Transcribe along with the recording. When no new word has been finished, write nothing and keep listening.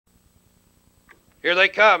Here they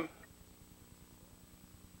come.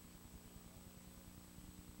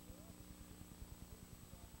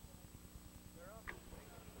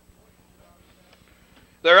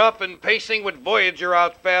 They're up and pacing with Voyager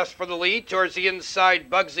out fast for the lead. Towards the inside,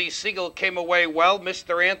 Bugsy Siegel came away well.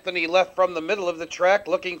 Mr. Anthony left from the middle of the track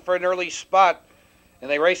looking for an early spot.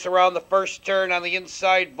 And they race around the first turn. On the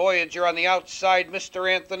inside, Voyager. On the outside, Mr.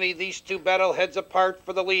 Anthony. These two battle heads apart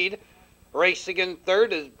for the lead. Racing in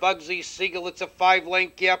third is Bugsy Siegel. It's a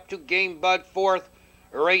 5-length gap to Game Bud fourth.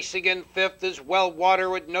 Racing in fifth is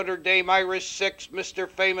Wellwater with Notre Dame Irish sixth. Mr.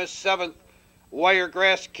 Famous seventh.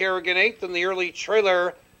 Wiregrass Kerrigan eighth. And the early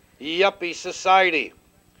trailer, Yuppie Society.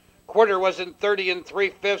 Quarter was in 30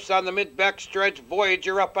 3/5 on the mid-back stretch.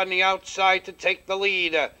 Voyager up on the outside to take the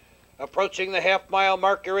lead. Approaching the half-mile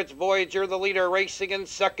marker, it's Voyager, the leader, racing in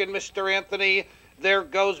second, Mr. Anthony. There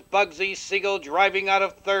goes Bugsy Siegel driving out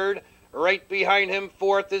of third. Right behind him,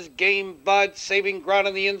 fourth, is Game Bud. Saving ground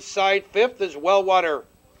on the inside. Fifth is Wellwater.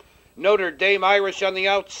 Notre Dame Irish on the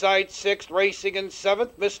outside. Sixth, racing in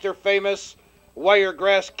seventh, Mr. Famous.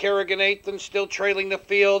 Wiregrass Kerrigan eighth, and still trailing the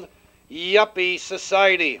field, Yuppie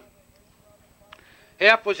Society.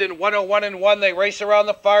 Half was in 101-1. They race around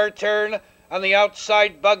the far turn. On the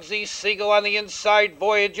outside, Bugsy Siegel. On the inside,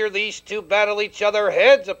 Voyager. These two battle each other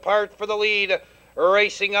heads apart for the lead.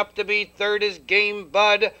 Racing up to be third is Game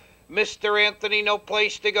Bud. Mr. Anthony, no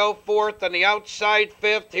place to go, fourth. On the outside,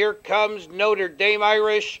 fifth. Here comes Notre Dame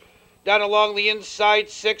Irish. Down along the inside,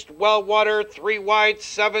 sixth, Wellwater. 3 wide,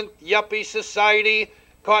 seventh, Yuppie Society.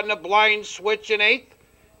 Caught in a blind switch in eighth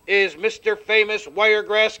is Mr. Famous.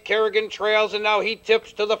 Wiregrass Kerrigan trails, and now he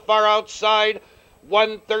tips to the far outside.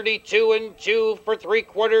 132 2 for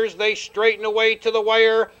 3/4. They straighten away to the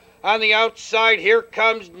wire. On the outside, here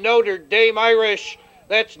comes Notre Dame Irish.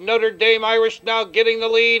 That's Notre Dame Irish now getting the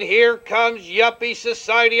lead. Here comes Yuppie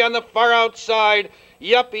Society on the far outside.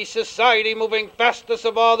 Yuppie Society moving fastest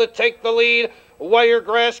of all to take the lead.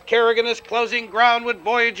 Wiregrass Kerrigan is closing ground with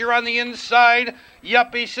Voyager on the inside.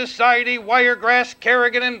 Yuppie Society, Wiregrass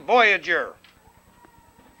Kerrigan, and Voyager.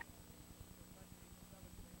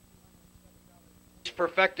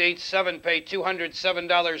 Perfect 8-7 pay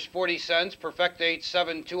 $207.40. Perfect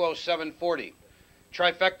 8-7 $207.40.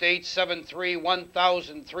 Trifecta 873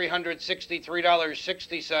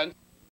 $1,363.60.